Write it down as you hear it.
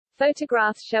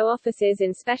Photographs show officers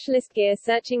in specialist gear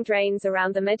searching drains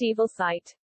around the medieval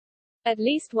site. At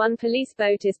least one police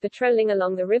boat is patrolling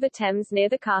along the River Thames near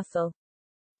the castle.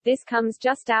 This comes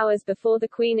just hours before the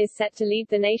Queen is set to lead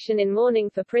the nation in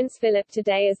mourning for Prince Philip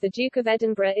today as the Duke of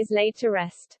Edinburgh is laid to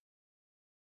rest.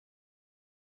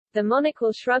 The monarch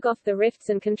will shrug off the rifts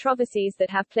and controversies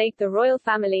that have plagued the royal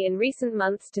family in recent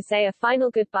months to say a final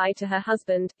goodbye to her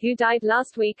husband, who died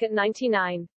last week at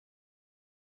 99.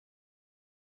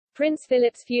 Prince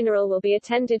Philip's funeral will be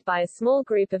attended by a small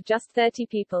group of just 30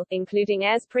 people, including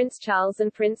heirs Prince Charles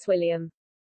and Prince William.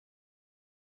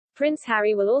 Prince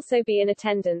Harry will also be in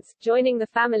attendance, joining the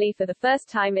family for the first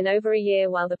time in over a year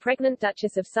while the pregnant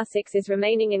Duchess of Sussex is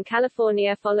remaining in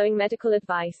California following medical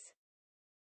advice.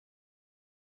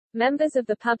 Members of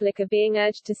the public are being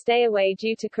urged to stay away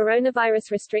due to coronavirus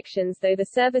restrictions, though the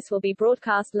service will be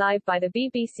broadcast live by the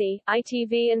BBC,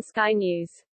 ITV and Sky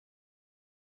News.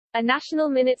 A national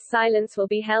minute's silence will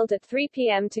be held at 3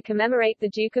 p.m. to commemorate the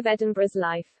Duke of Edinburgh's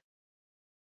life.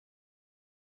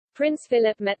 Prince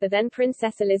Philip met the then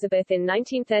Princess Elizabeth in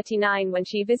 1939 when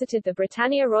she visited the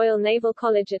Britannia Royal Naval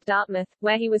College at Dartmouth,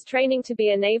 where he was training to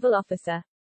be a naval officer.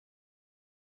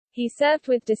 He served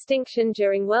with distinction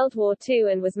during World War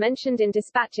II and was mentioned in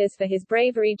dispatches for his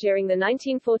bravery during the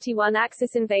 1941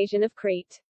 Axis invasion of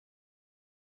Crete.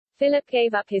 Philip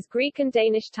gave up his Greek and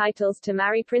Danish titles to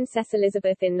marry Princess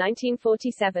Elizabeth in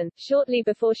 1947, shortly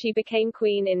before she became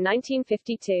Queen in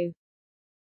 1952.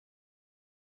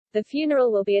 The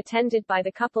funeral will be attended by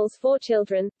the couple's 4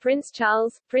 children, Prince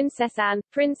Charles, Princess Anne,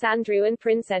 Prince Andrew and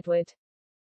Prince Edward.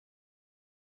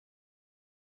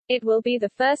 It will be the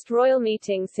first royal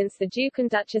meeting since the Duke and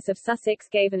Duchess of Sussex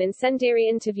gave an incendiary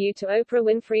interview to Oprah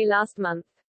Winfrey last month.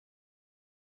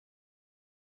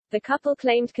 The couple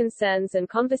claimed concerns and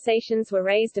conversations were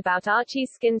raised about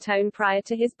Archie's skin tone prior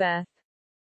to his birth.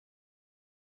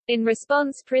 In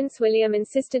response, Prince William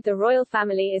insisted the royal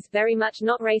family is very much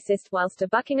not racist, whilst a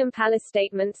Buckingham Palace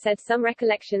statement said some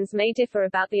recollections may differ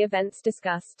about the events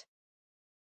discussed.